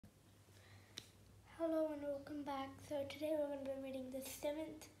Hello and welcome back. So today we're going to be reading the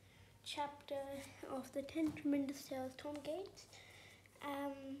 7th chapter of the 10 Tremendous Tales, Tom Gates.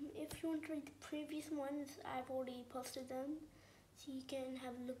 If you want to read the previous ones, I've already posted them, so you can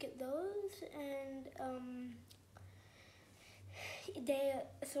have a look at those. And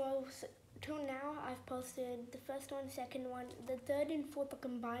till now I've posted the first one, second one, the third and fourth are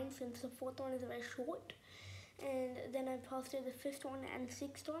combined since the fourth one is very short, and then I posted the fifth one and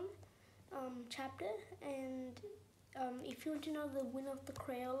sixth one. Chapter. And if you want to know the winner of the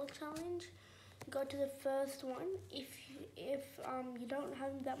Crayola challenge, go to the first one. If you don't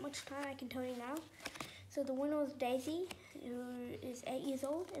have that much time, I can tell you now. So the winner was Daisy, who is 8 years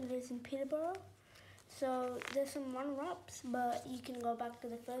old and lives in Peterborough. So there's some runner-ups, but you can go back to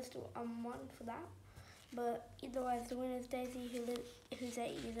the first one for that. But otherwise, the winner is Daisy, who's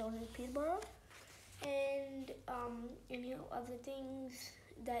 8 years old in Peterborough. And other things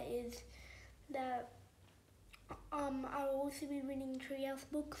that I'll also be reading Treehouse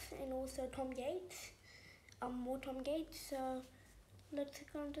books and also Tom Gates, more Tom Gates. So let's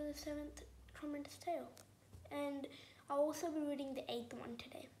go on to the 7th Tremendous Tale, and I'll also be reading the 8th one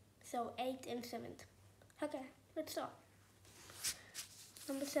today. So 8th and 7th. Okay, let's start.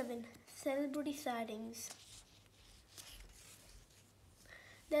 Number 7, Celebrity Sightings.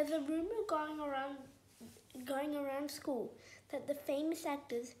 There's a rumor going around school that the famous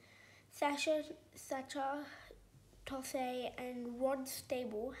actors Sacha Tosse and Rod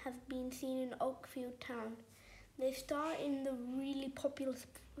Stable have been seen in Oakfield Town. They star in the really popular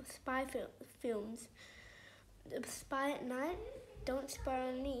spy films, The Spy at Night, Don't Spy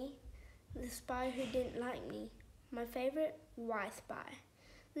on Me, The Spy Who Didn't Like Me. My favorite, Why Spy.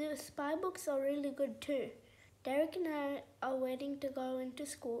 The spy books are really good too. Derek and I are waiting to go into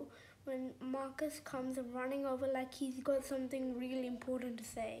school when Marcus comes running over like he's got something really important to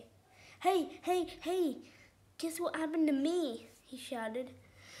say. Hey, guess what happened to me? He shouts,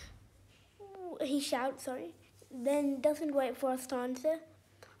 then doesn't wait for us to answer.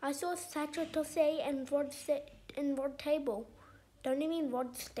 I saw Sacha Tosse and Rod Table. Don't you mean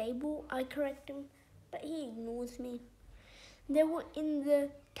Rod Stable? I correct him, but he ignores me. They were in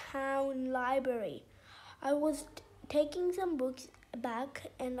the town library. I was taking some books back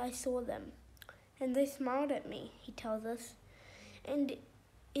and I saw them. And they smiled at me, he tells us, and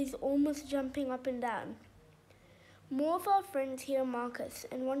is almost jumping up and down. More of our friends hear Marcus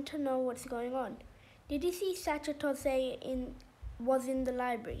and want to know what's going on. Did you see Sacha Tosse was in the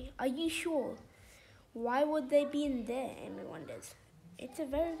library? Are you sure? Why would they be in there, Amy wonders. It's a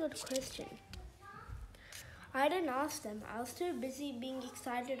very good question. I didn't ask them. I was too busy being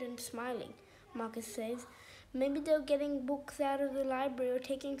excited and smiling, Marcus says. Maybe they're getting books out of the library or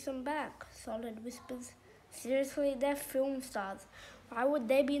taking some back, Solid whispers. Seriously, they're film stars. Why would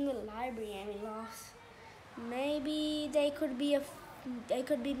they be in the library, Amy laughs. Maybe they could be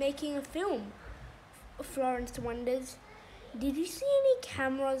making a film, Florence wonders. Did you see any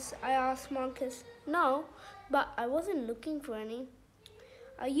cameras? I asked Marcus. No, but I wasn't looking for any.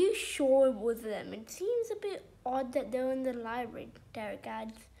 Are you sure it was them? It seems a bit odd that they're in the library, Derek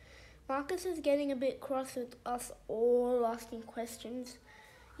adds. Marcus is getting a bit cross with us all asking questions.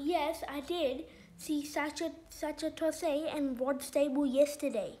 Yes, I did see Sacha Tosse and Rod Stable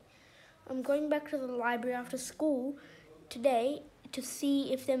yesterday. I'm going back to the library after school today to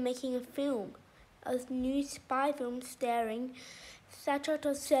see if they're making a film. A new spy film starring Sacha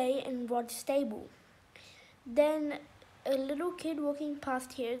Tosse and Rod Stable. Then a little kid walking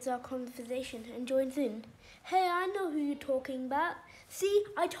past hears our conversation and joins in. Hey, I know who you're talking about. See,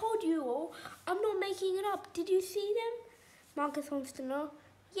 I told you all. I'm not making it up. Did you see them? Marcus wants to know.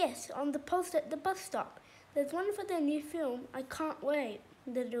 Yes, on the post at the bus stop. There's one for their new film. I can't wait,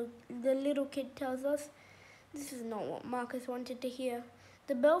 the little kid tells us. This is not what Marcus wanted to hear.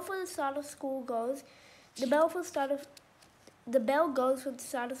 The bell goes for the start of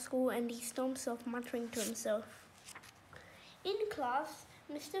school and he stomps off muttering to himself. In class,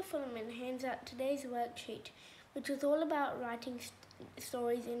 Mr. Fullerman hands out today's worksheet, which was all about writing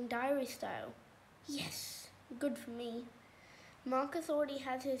stories in diary style. Yes, good for me. Marcus already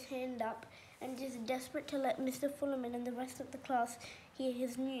has his hand up and is desperate to let Mr. Fullerman and the rest of the class hear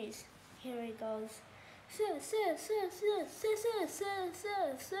his news. Here he goes.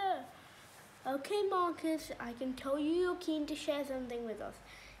 Sir. Okay, Marcus, I can tell you're keen to share something with us.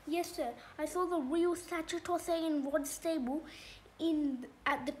 Yes, sir. I saw the real Sacha Tosse and Rod Stable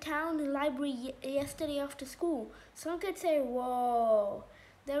at the town library yesterday after school. Some could say, whoa,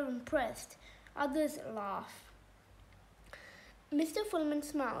 they're impressed. Others laugh. Mr. Fullerman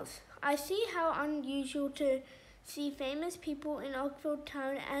smiles. I see how unusual to see famous people in Oakfield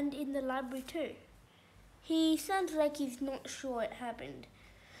Town and in the library too. He sounds like he's not sure it happened.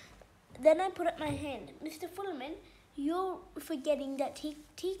 Then I put up my hand. Mr. Fullerman, you're forgetting that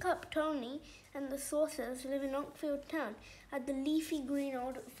Teacup Tony and the Saucers live in Oakfield Town at the leafy green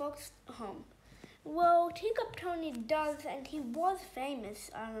old Fox home. Well, Teacup Tony does, and he was famous,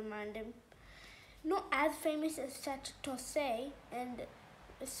 I remind him. Not as famous as Sasha Tosse and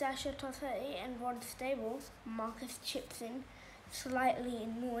Rod Stable, Marcus chips in, slightly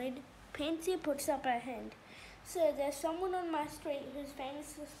annoyed. Pansy puts up her hand. So there's someone on my street who's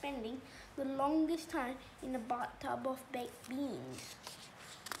famous for spending the longest time in a bathtub of baked beans.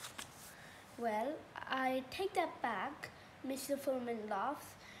 Well, I take that back, Mr. Fullman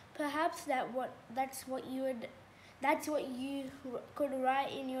laughs. Perhaps that's what you could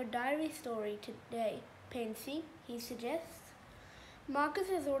write in your diary story today, Pansy, he suggests. Marcus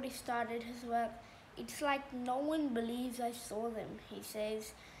has already started his work. It's like no one believes I saw them, he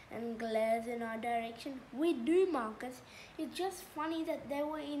says, and glares in our direction. We do, Marcus. It's just funny that they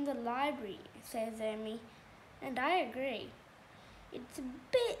were in the library, says Amy. And I agree. It's a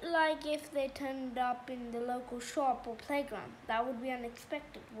bit like if they turned up in the local shop or playground. That would be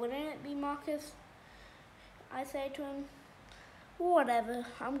unexpected, wouldn't it be, Marcus? I say to him. Whatever,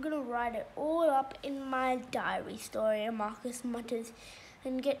 I'm gonna write it all up in my diary story, Marcus mutters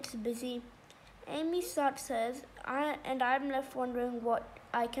and gets busy. Amy starts hers, and I'm left wondering what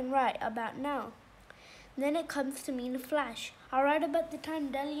I can write about now. Then it comes to me in a flash. I write about the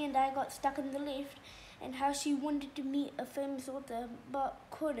time Deli and I got stuck in the lift and how she wanted to meet a famous author but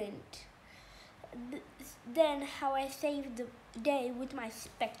couldn't. Then how I saved the day with my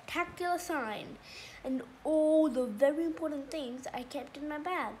spectacular sign and all the very important things I kept in my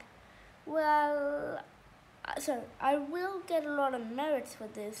bag. Well, I will get a lot of merits for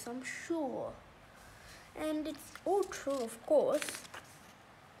this, I'm sure. And it's all true, of course.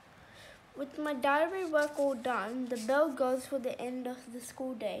 With my diary work all done, the bell goes for the end of the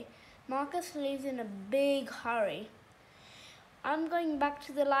school day. Marcus leaves in a big hurry. I'm going back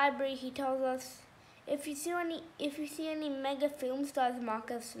to the library, he tells us. If you see any mega film stars,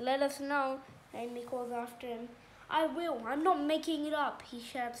 Marcus, let us know, Amy calls after him. I will, I'm not making it up, he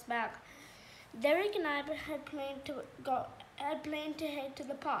shouts back. Derek and I had planned to head to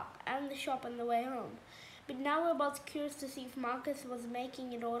the park and the shop on the way home. But now we're both curious to see if Marcus was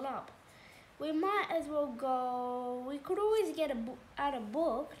making it all up. We might as well go. We could always get out a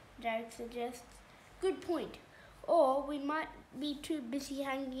book, Derek suggests. Good point. Or we might be too busy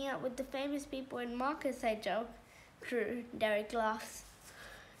hanging out with the famous people in Marcus, I joke. True, Derek laughs.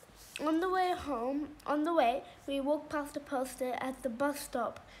 On the way, we walk past a poster at the bus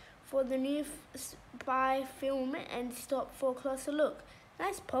stop for the new spy film and stop for a closer look.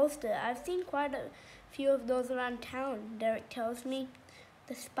 Nice poster. I've seen quite a few of those around town, Derek tells me.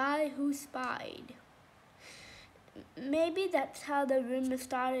 The Spy Who Spied. Maybe that's how the rumor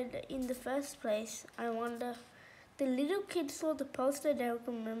started in the first place, I wonder. The little kid saw the poster, Derek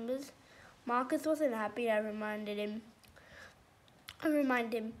remembers. Marcus wasn't happy, I remind him.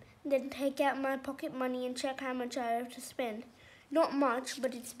 Then take out my pocket money and check how much I have to spend. Not much,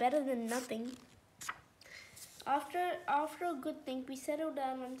 but it's better than nothing. After a good think, we settle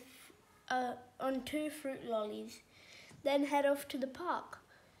down on 2 fruit lollies, then head off to the park.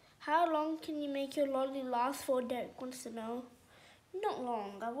 How long can you make your lolly last for, Derek wants to know. Not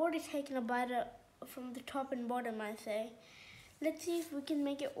long. I've already taken a bite from the top and bottom, I say. Let's see if we can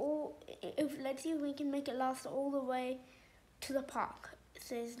make it last all the way to the park,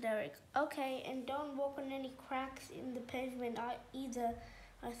 says Derek. Okay, and don't walk on any cracks in the pavement either,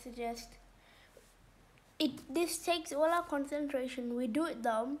 I suggest. This takes all our concentration. We do it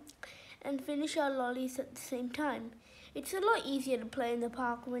though, and finish our lollies at the same time. It's a lot easier to play in the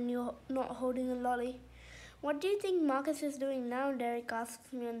park when you're not holding a lolly. What do you think Marcus is doing now? Derek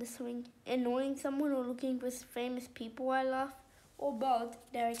asks me on the swing. Annoying someone or looking for famous people, I laugh. Or both,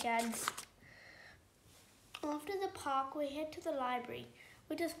 Derek adds. After the park, we head to the library,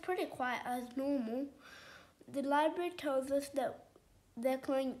 which is pretty quiet as normal. The library tells us that they're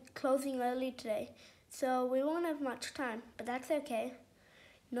closing early today, so we won't have much time, but that's okay.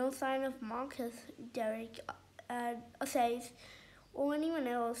 No sign of Marcus, Derek says, or anyone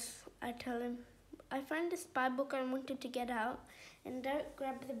else, I tell him. I find the spy book I wanted to get out, and Derek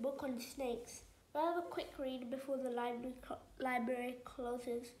grabs the book on snakes. We'll have a quick read before the library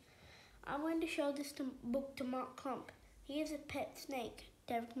closes. I'm going to show this book to Mark Clump. He is a pet snake,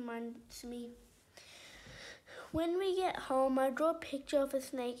 Derek reminds me. When we get home, I draw a picture of a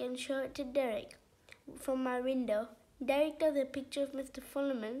snake and show it to Derek from my window. Derek does a picture of Mr.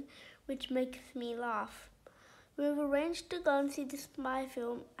 Fullerman, which makes me laugh. We've arranged to go and see the spy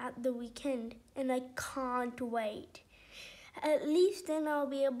film at the weekend, and I can't wait. At least then I'll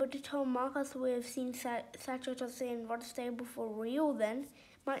be able to tell Marcus we've seen Satchel and Rod Stable for real then.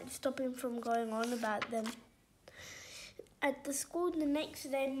 Might stop him from going on about them. At the school the next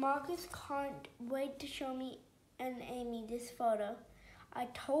day, Marcus can't wait to show me and Amy this photo. I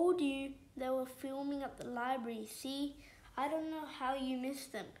told you they were filming at the library. See, I don't know how you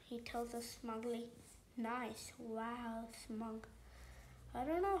missed them, he tells us smugly. Nice, wow, smug. I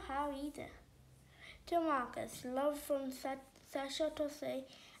don't know how either. To Marcus, love from Sasha Tosei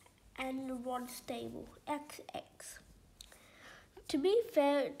and Rod Stable, XX. To be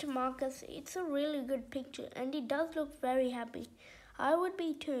fair to Marcus, it's a really good picture and he does look very happy. I would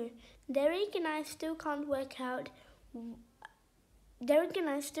be too. Derek and I still can't work out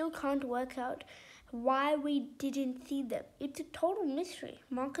why we didn't see them. It's a total mystery.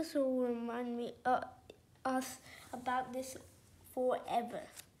 Marcus will remind us about this forever.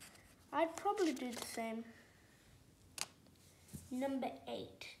 I'd probably do the same. Number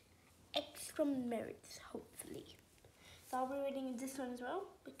 8. Extra merits, hopefully. So I'll be reading this one as well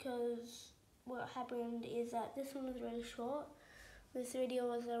because what happened is that this one was really short. This video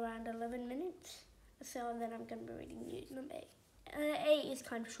was around 11 minutes. So then I'm going to be reading you number 8. 8 is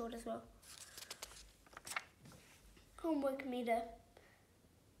kind of short as well. Homework meter.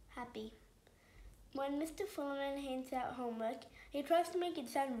 Happy. When Mr. Fullerman hands out homework, he tries to make it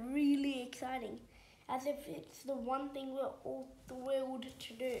sound really exciting, as if it's the one thing we're all thrilled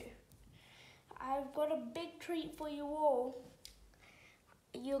to do. I've got a big treat for you all.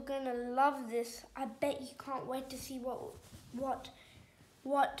 You're gonna love this. I bet you can't wait to see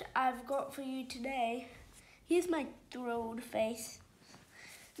what I've got for you today. Here's my thrilled face.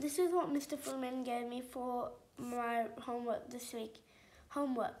 This is what Mr. Fullerman gave me for my homework this week.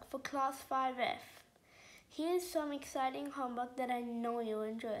 Homework for class 5F. Here's some exciting homework that I know you'll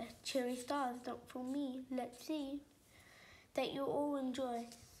enjoy. Cheery stars, don't fool me. Let's see. That you all enjoy.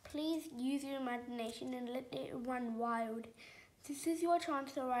 Please use your imagination and let it run wild. This is your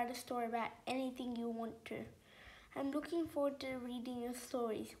chance to write a story about anything you want to. I'm looking forward to reading your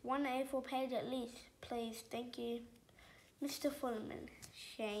stories. 1 A4 page at least, please. Thank you. Mr. Fullerman.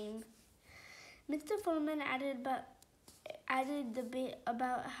 Shame. Mr. Fullerman added the bit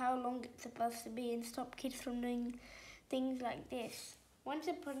about how long it's supposed to be and stop kids from doing things like this. Once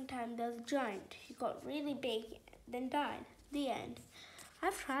upon a time there was a giant. He got really big, then died. The end.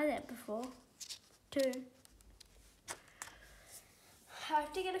 I've tried that before, too. I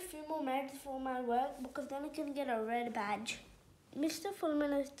have to get a few more merits for my work because then I can get a red badge. Mr.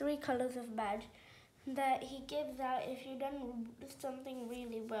 Fullerman has 3 colors of badge that he gives out if you've done something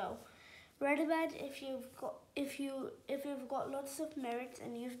really well. Red badge if you've got lots of merits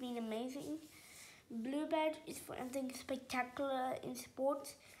and you've been amazing. Blue badge is for anything spectacular in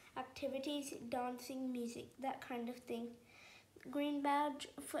sports, activities, dancing, music, that kind of thing. Green badge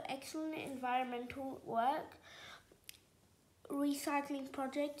for excellent environmental work, recycling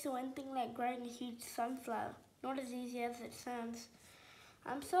projects, or anything like growing a huge sunflower. Not as easy as it sounds.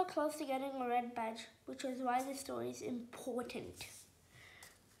 I'm so close to getting a red badge, which is why this story is important.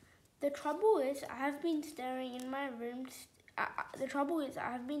 The trouble is, I've been in my room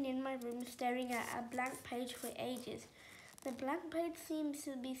staring at a blank page for ages. The blank page seems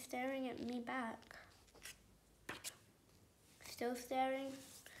to be staring at me back. Still staring?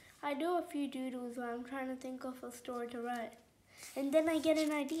 I do a few doodles while I'm trying to think of a story to write. And then I get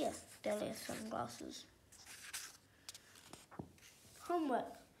an idea. Dahlia sunglasses.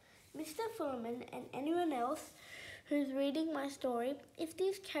 Homework. Mr. Fullerman and anyone else who's reading my story, if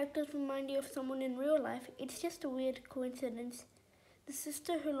these characters remind you of someone in real life, it's just a weird coincidence. The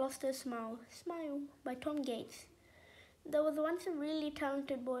Sister Who Lost Her Smile. Smile by Tom Gates. There was once a really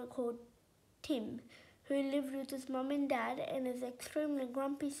talented boy called Tim who lived with his mum and dad and his extremely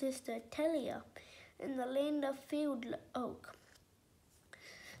grumpy sister Talia in the land of Field Oak.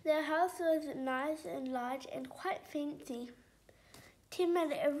 Their house was nice and large and quite fancy. Tim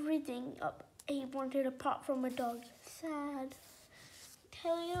had everything he wanted apart from a dog. Sad.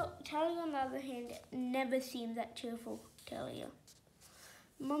 Talia, on the other hand, never seemed that cheerful. Talia.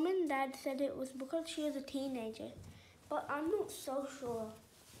 Mum and Dad said it was because she was a teenager, but I'm not so sure.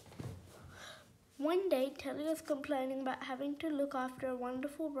 One day, Talia was complaining about having to look after a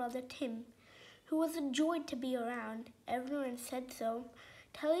wonderful brother, Tim, who was a joy to be around. Everyone said so.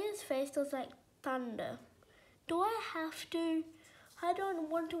 Talia's face was like thunder. Do I have to? I don't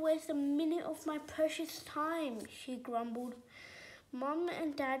want to waste a minute of my precious time, she grumbled. Mum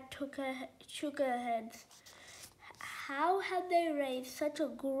and Dad shook their heads. How had they raised such a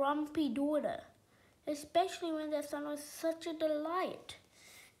grumpy daughter? especially when their son was such a delight.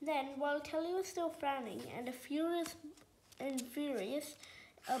 Then, while Telly was still frowning furious,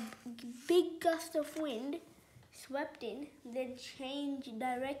 a big gust of wind swept in, then changed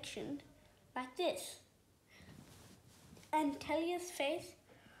direction like this. And Telly's face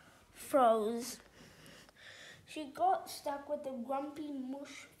froze. She got stuck with a grumpy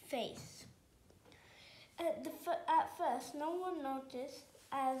mush face. At first, no one noticed,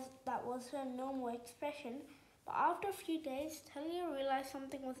 as that was her normal expression, but after a few days, Talia realized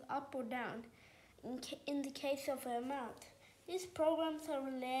something was up or down in the case of her mouth. These programs are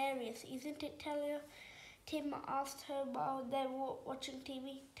hilarious, isn't it, Talia? Tim asked her while they were watching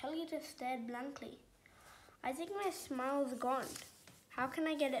TV. Talia just stared blankly. I think my smile's gone. How can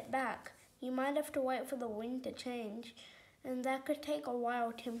I get it back? You might have to wait for the wind to change. And that could take a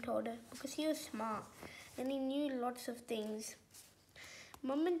while, Tim told her, because he was smart and he knew lots of things.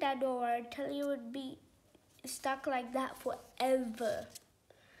 Mum and Dad were worried Talia would be stuck like that forever.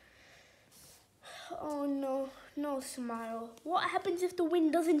 Oh no, Smile. What happens if the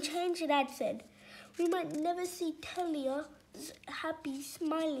wind doesn't change, Dad said. We might never see Talia's happy,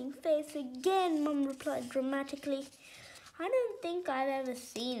 smiling face again, Mum replied dramatically. I don't think I've ever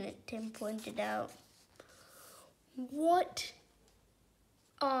seen it, Tim pointed out. What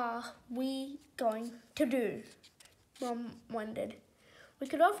are we going to do? Mum wondered. We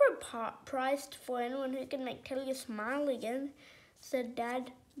could offer a prize for anyone who can make Talia smile again, said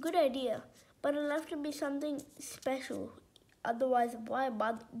Dad. Good idea, but it'll have to be something special. Otherwise, why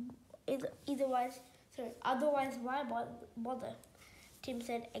bother? Otherwise, why bother? Tim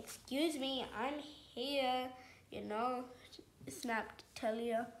said, Excuse me, I'm here, snapped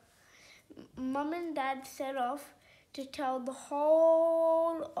Talia. Mum and Dad set off to tell the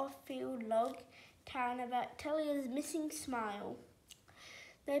whole of Field Log town about Talia's missing smile.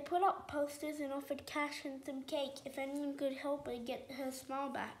 They put up posters and offered cash and some cake if anyone could help her get her smile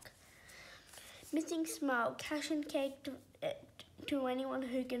back. Missing smile, cash and cake to anyone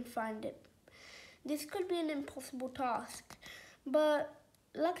who can find it. This could be an impossible task, but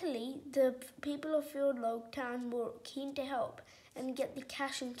luckily the people of Field Log town were keen to help and get the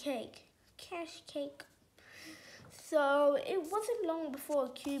cash and cake. Cash cake. So it wasn't long before a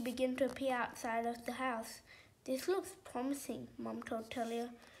queue began to appear outside of the house. This looks promising, Mum told Talia.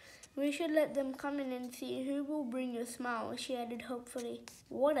 We should let them come in and see who will bring your smile, she added hopefully.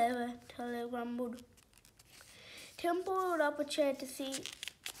 Whatever, Talia grumbled. Tim pulled up a chair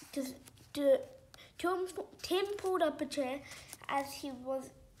Tim pulled up a chair as he was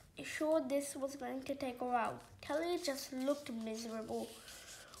sure this was going to take a while. Talia just looked miserable.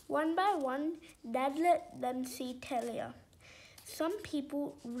 One by one, Dad let them see Talia. Some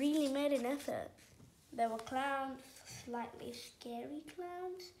people really made an effort. There were clowns, slightly scary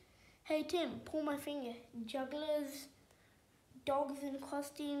clowns. Hey Tim, pull my finger. Jugglers, dogs in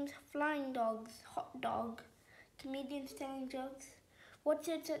costumes, flying dogs, hot dog, comedians telling jokes. What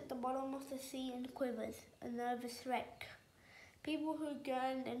sits at the bottom of the sea and quivers? A nervous wreck. People who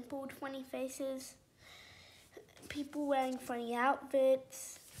gurned and pulled funny faces. People wearing funny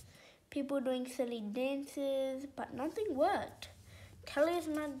outfits. People doing silly dances, but nothing worked. Talia's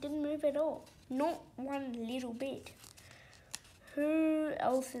mouth didn't move at all. Not one little bit. Who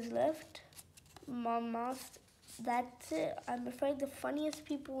else is left? Mum asked. That's it. I'm afraid the funniest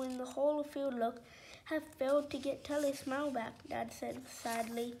people in the whole of Field Log have failed to get Talia's smile back, Dad said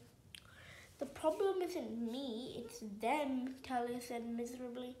sadly. The problem isn't me, it's them, Talia said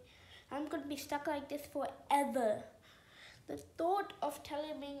miserably. I'm going to be stuck like this forever. The thought of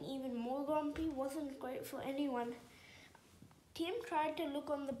Talia being even more grumpy wasn't great for anyone. Tim tried to look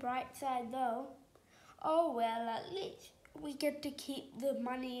on the bright side though. Oh well, at least we get to keep the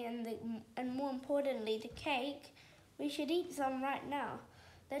money and more importantly the cake. We should eat some right now.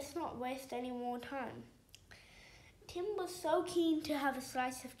 Let's not waste any more time. Tim was so keen to have a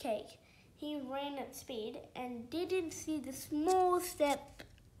slice of cake. He ran at speed and didn't see the small step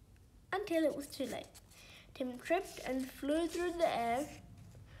until it was too late. Tim tripped and flew through the air,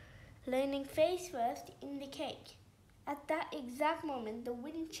 landing face first in the cake. At that exact moment, the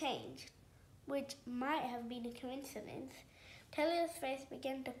wind changed, which might have been a coincidence. Talia's face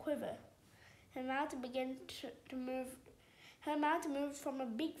began to quiver. Her mouth began to move. Her mouth moved from a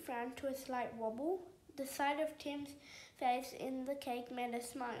big frown to a slight wobble. The sight of Tim's face in the cake made her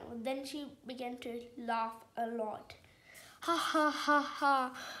smile. Then she began to laugh a lot. Ha ha ha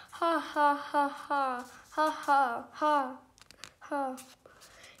ha, ha ha ha ha, ha ha ha ha.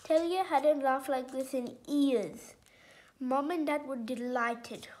 Talia hadn't laughed like this in years. Mom and Dad were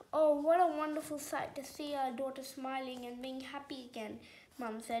delighted. Oh, what a wonderful sight to see our daughter smiling and being happy again,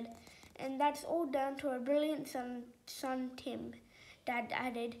 Mom said. And that's all down to our brilliant son Tim, Dad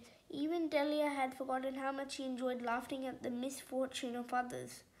added. Even Delia had forgotten how much he enjoyed laughing at the misfortune of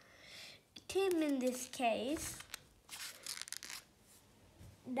others. Tim, in this case,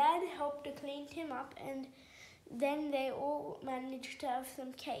 Dad helped to clean Tim up, and then they all managed to have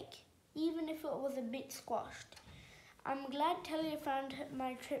some cake, even if it was a bit squashed. I'm glad Talia found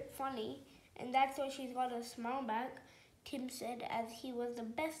my trip funny, and that's why she's got a smile back, Tim said, as he was the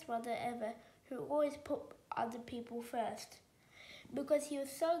best brother ever who always put other people first. Because he was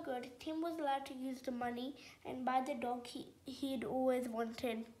so good, Tim was allowed to use the money and buy the dog he'd always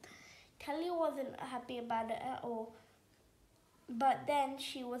wanted. Talia wasn't happy about it at all, but then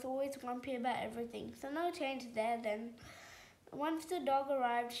she was always grumpy about everything, so no change there then. Once the dog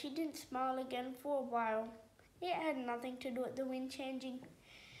arrived, she didn't smile again for a while. It had nothing to do with the wind changing.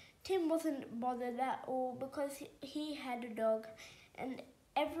 Tim wasn't bothered at all because he had a dog, and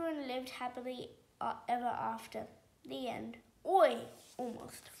everyone lived happily ever after. The end. Oi!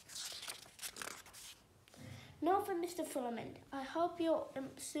 Almost. Now for Mr. Filament. I hope you're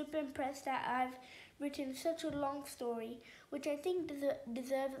super impressed that I've written such a long story, which I think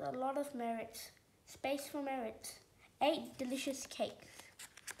deserves a lot of merits. Space for merits. 8 delicious cakes.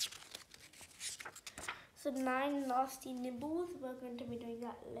 So 9 nasty nibbles, we're going to be doing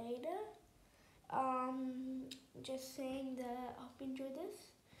that later. Just saying that I hope you enjoy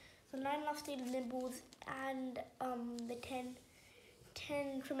this. So 9 nasty nibbles and the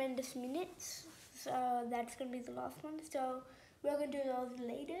 10 tremendous minutes. So that's going to be the last one. So we're going to do those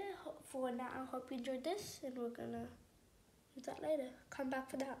later. For now, I hope you enjoyed this, and we're going to do that later. Come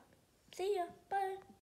back for that. See ya. Bye.